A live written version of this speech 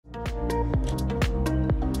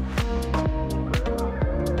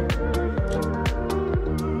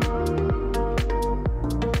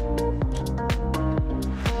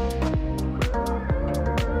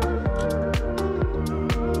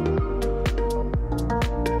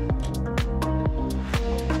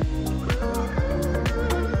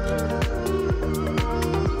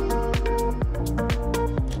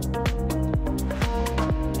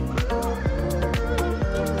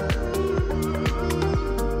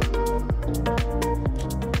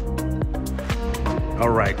All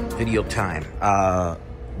right, video time.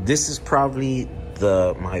 This is probably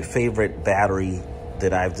my favorite battery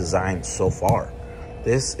that I've designed so far.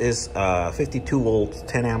 This is a 52 volt,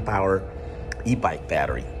 10 amp hour e-bike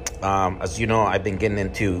battery. As you know, I've been getting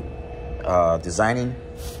into designing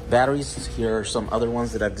batteries. Here are some other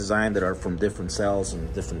ones that I've designed that are from different cells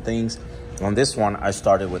and different things. On this one, I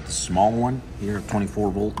started with the small one here, 24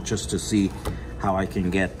 volt, just to see how I can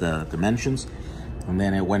get the dimensions. And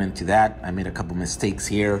then I went into that. I made a couple mistakes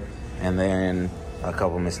here and then a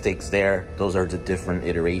couple mistakes there. Those are the different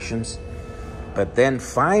iterations. But then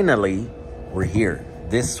finally, we're here.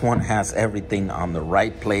 This one has everything on the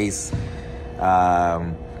right place.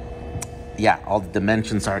 Yeah, all the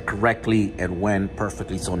dimensions are correctly and went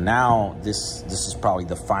perfectly. So now this is probably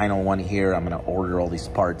the final one here. I'm gonna order all these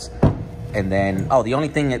parts. And then, oh, the only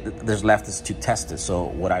thing that there's left is to test it. So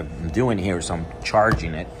what I'm doing here is I'm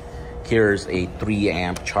charging it. Here's a 3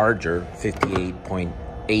 amp charger,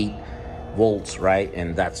 58.8 volts, right?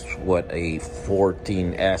 And that's what a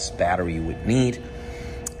 14S battery would need.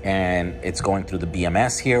 And it's going through the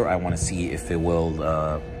BMS here. I want to see if it will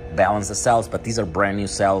balance the cells, but these are brand new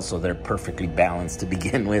cells, so they're perfectly balanced to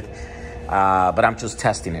begin with. But I'm just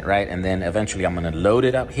testing it, right? And then eventually I'm going to load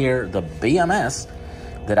it up here. The BMS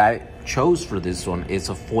that I chose for this one is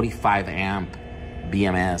a 45 amp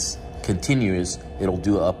BMS continuous. It'll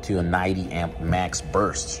do up to a 90 amp max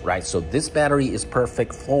bursts, right? So this battery is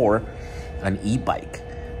perfect for an e-bike.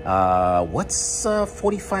 What's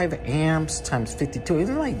 45 amps times 52?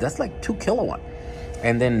 Isn't like, that's like 2 kilowatt.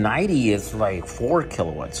 And then 90 is like 4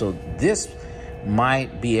 kilowatts. So this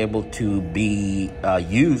might be able to be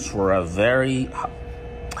used for a very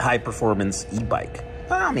high performance e-bike.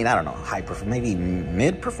 I mean, I don't know, maybe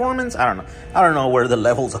mid performance. I don't know. I don't know where the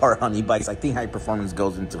levels are on e-bikes. I think high performance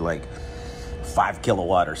goes into like 5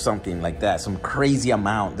 kilowatt or something like that. Some crazy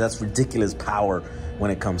amount. That's ridiculous power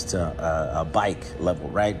when it comes to a bike level,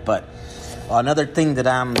 right? But another thing that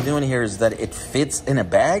I'm doing here is that it fits in a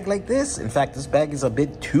bag like this. In fact, this bag is a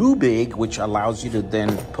bit too big, which allows you to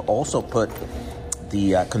then also put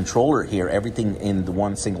the controller here, everything in the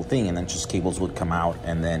one single thing, and then just cables would come out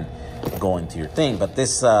and then go into your thing. But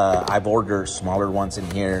this, I've ordered smaller ones in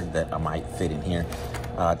here that might fit in here.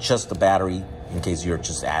 Just the battery, in case you're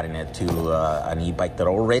just adding it to an e-bike that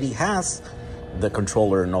already has the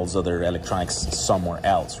controller and all those other electronics somewhere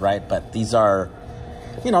else, right? But these are,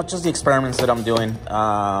 you know, just the experiments that I'm doing.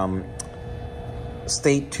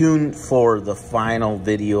 Stay tuned for the final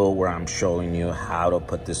video where I'm showing you how to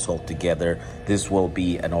put this whole together. This will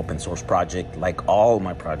be an open source project. Like all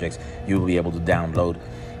my projects, you'll be able to download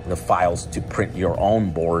the files to print your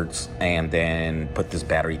own boards and then put this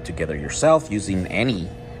battery together yourself using any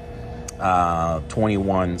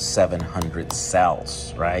 21700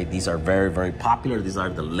 cells, right? These are very, very popular. These are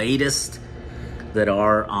the latest that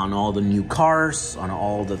are on all the new cars, on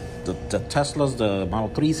all the Teslas. The Model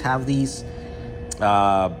 3s have these.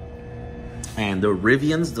 And the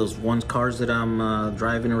Rivians, those cars that I'm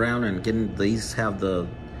driving around and getting, these have the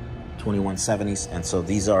 2170s, and so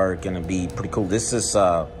these are going to be pretty cool. This is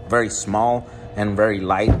very small and very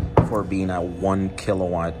light for being a 1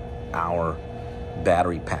 kilowatt hour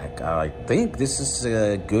battery pack. I think this is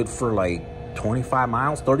good for like 25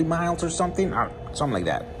 miles, 30 miles or something like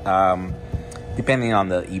that, depending on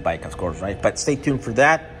the e-bike, of course, right? But stay tuned for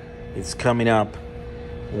that. It's coming up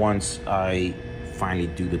once I finally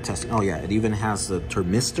do the testing. Oh yeah, it even has a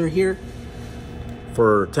thermistor here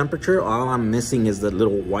for temperature. All I'm missing is the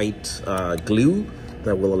little white glue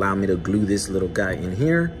that will allow me to glue this little guy in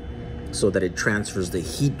here so that it transfers the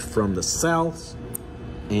heat from the cells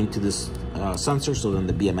into this sensor, so then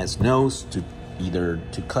the BMS knows to either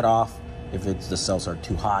to cut off if the cells are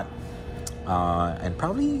too hot, and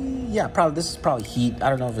probably this is probably heat.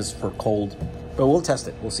 I don't know if it's for cold, but we'll test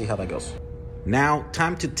it. We'll see how that goes. Now,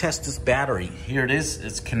 time to test this battery. Here it is.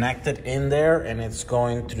 It's connected in there, and it's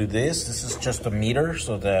going through this. This is just a meter,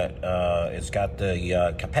 so that it's got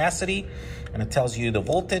the capacity, and it tells you the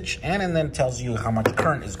voltage, and then tells you how much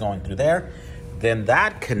current is going through there. Then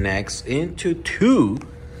that connects into 2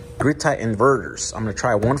 grid-tie inverters. I'm gonna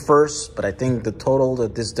try one first, but I think the total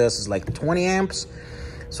that this does is like 20 amps.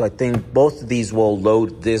 So I think both of these will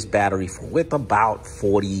load this battery with about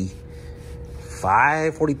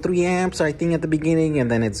 43 amps, I think, at the beginning,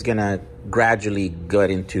 and then it's gonna gradually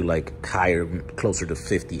get into like higher, closer to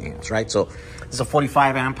 50 amps, right? So it's a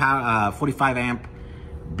 45 amp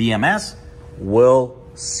BMS. We'll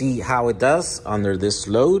see how it does under this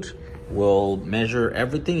load. We'll measure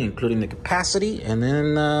everything, including the capacity, and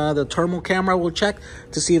then the thermal camera will check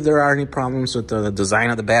to see if there are any problems with the design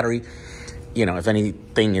of the battery. You know, if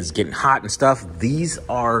anything is getting hot and stuff. These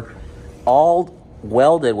are all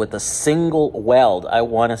welded with a single weld. I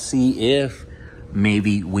want to see if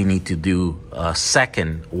maybe we need to do a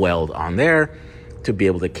second weld on there to be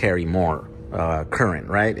able to carry more current,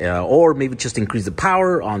 right? Or maybe just increase the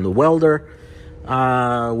power on the welder.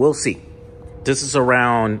 We'll see. This is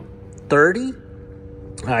around 30.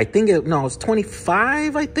 I think it's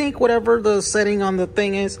 25, I think, whatever the setting on the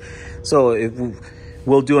thing is. So if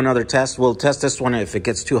we'll do another test. We'll test this one. If it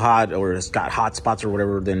gets too hot or it's got hot spots or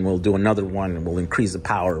whatever, then we'll do another one and we'll increase the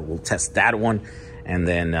power. We'll test that one, and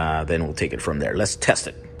then we'll take it from there. Let's test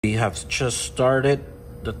it. We have just started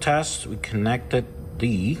the test. We connected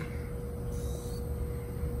the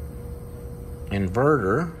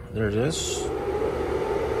inverter. There it is.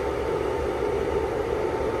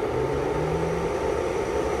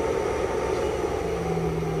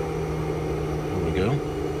 There we go.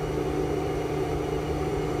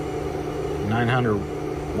 900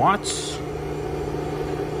 watts,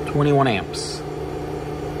 21 amps.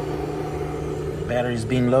 Battery's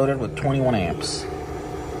being loaded with 21 amps.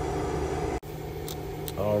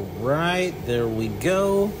 All right, there we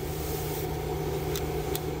go.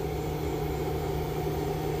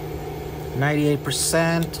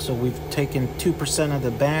 98%, so we've taken 2% of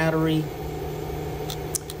the battery.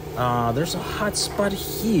 There's a hot spot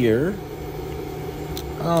here.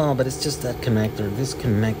 Oh, but it's just that connector. This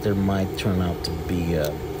connector might turn out to be,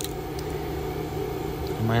 I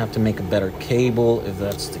might have to make a better cable if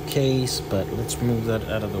that's the case, but let's move that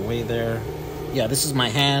out of the way there. Yeah, this is my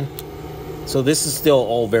hand. So this is still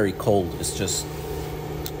all very cold. It's just,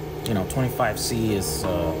 25C is,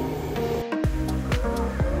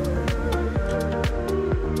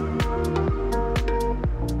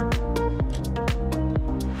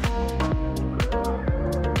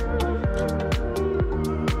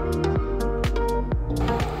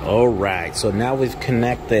 all right, so now we've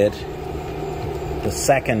connected the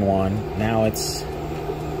second one. Now it's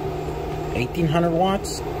 1800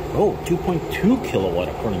 watts. Oh, 2.2 kilowatt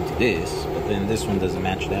according to this, but then this one doesn't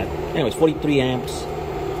match that. Anyways, 43 amps,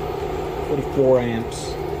 44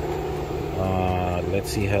 amps. Let's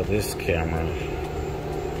see how this camera,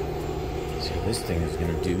 let's see how this thing is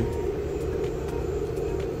gonna do.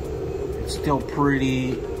 It's still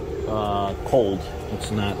pretty cold.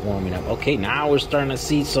 It's not warming up. Okay, now we're starting to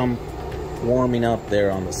see some warming up there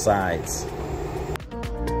on the sides.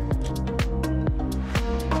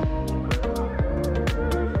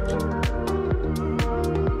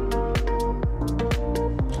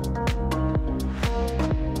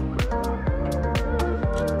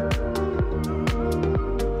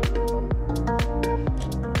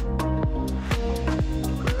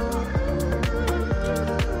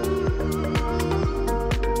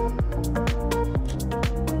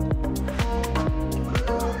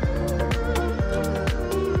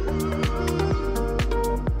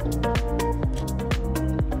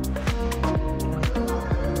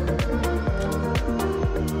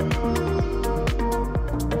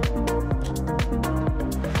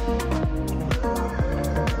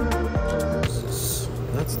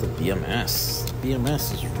 BMS.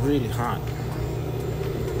 BMS is really hot.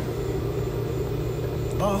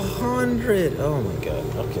 100. Oh my god.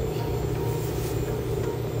 Okay.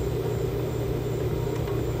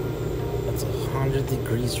 That's 100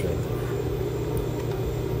 degrees right there.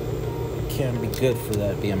 It can't be good for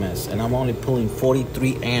that BMS. And I'm only pulling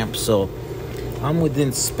 43 amps, so I'm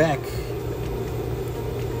within spec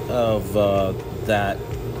of that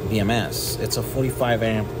BMS. It's a 45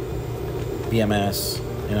 amp BMS.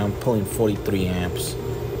 And I'm pulling 43 amps.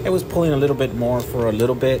 It was pulling a little bit more for a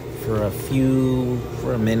little bit, for a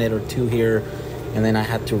minute or two here, and then I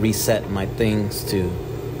had to reset my things to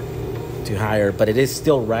higher, but it is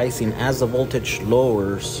still rising. As the voltage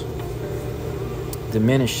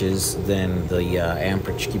diminishes, then the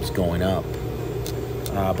amperage keeps going up.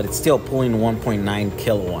 But it's still pulling 1.9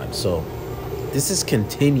 kilowatts, so this is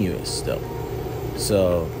continuous though.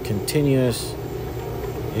 So continuous.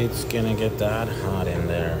 It's gonna get that hot in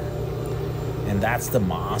there. And that's the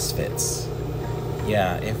MOSFETs.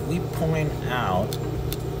 Yeah, if we point out,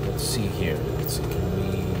 let's see here. Let's see, can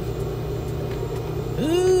we...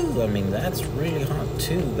 Ooh, I mean, that's really hot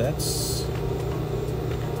too. That's...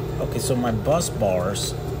 Okay, so my bus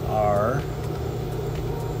bars are...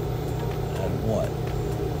 At what?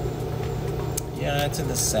 Yeah, it's in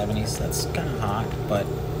the 70s. That's kind of hot, but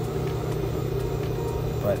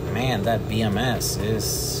man, that BMS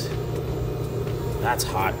is, that's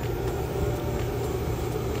hot.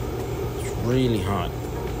 It's really hot.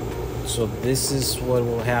 So this is what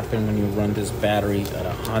will happen when you run this battery at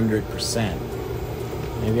 100%.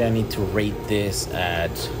 Maybe I need to rate this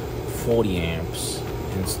at 40 amps.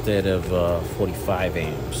 instead of 45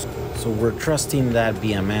 amps. So we're trusting that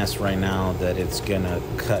BMS right now that it's gonna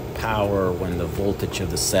cut power when the voltage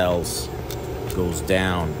of the cells goes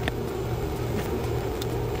down.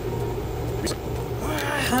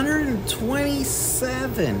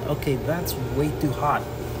 127. Okay, that's way too hot.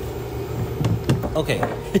 Okay.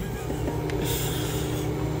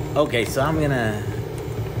 Okay, so I'm gonna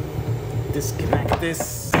disconnect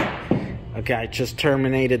this. Okay, I just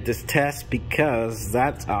terminated this test because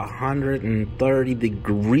that's 130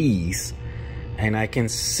 degrees and I can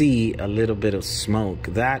see a little bit of smoke.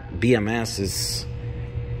 That BMS is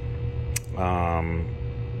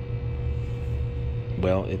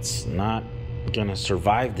well, it's not gonna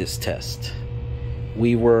survive this test.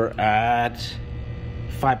 We were at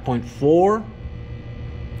 5.4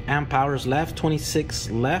 amp hours left, 26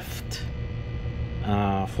 left,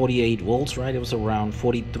 48 volts, right? It was around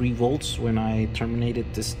 43 volts when I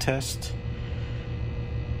terminated this test.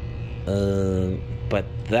 But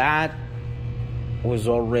that was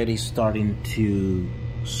already starting to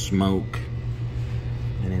smoke,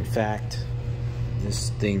 and in fact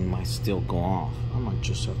this thing might still go off. I might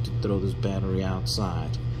just have to throw this battery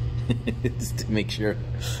outside just to make sure.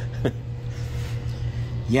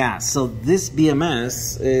 Yeah, so this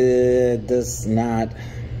BMS does not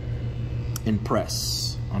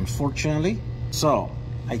impress, unfortunately. So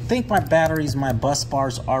I think my batteries, my bus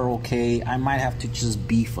bars are okay. I might have to just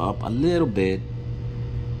beef up a little bit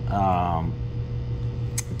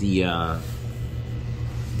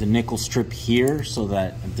the nickel strip here so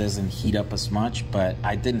that it doesn't heat up as much, but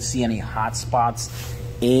I didn't see any hot spots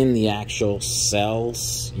in the actual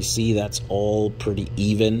cells. You see, that's all pretty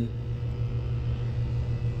even.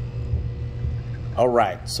 All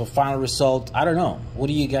right, so final result, I don't know. What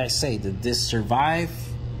do you guys say? Did this survive?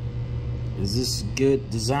 Is this good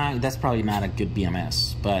design? That's probably not a good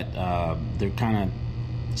BMS, but they're kind of,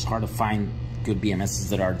 it's hard to find good BMSs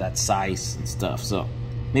that are that size and stuff. So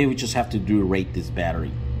maybe we just have to rate this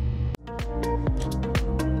battery.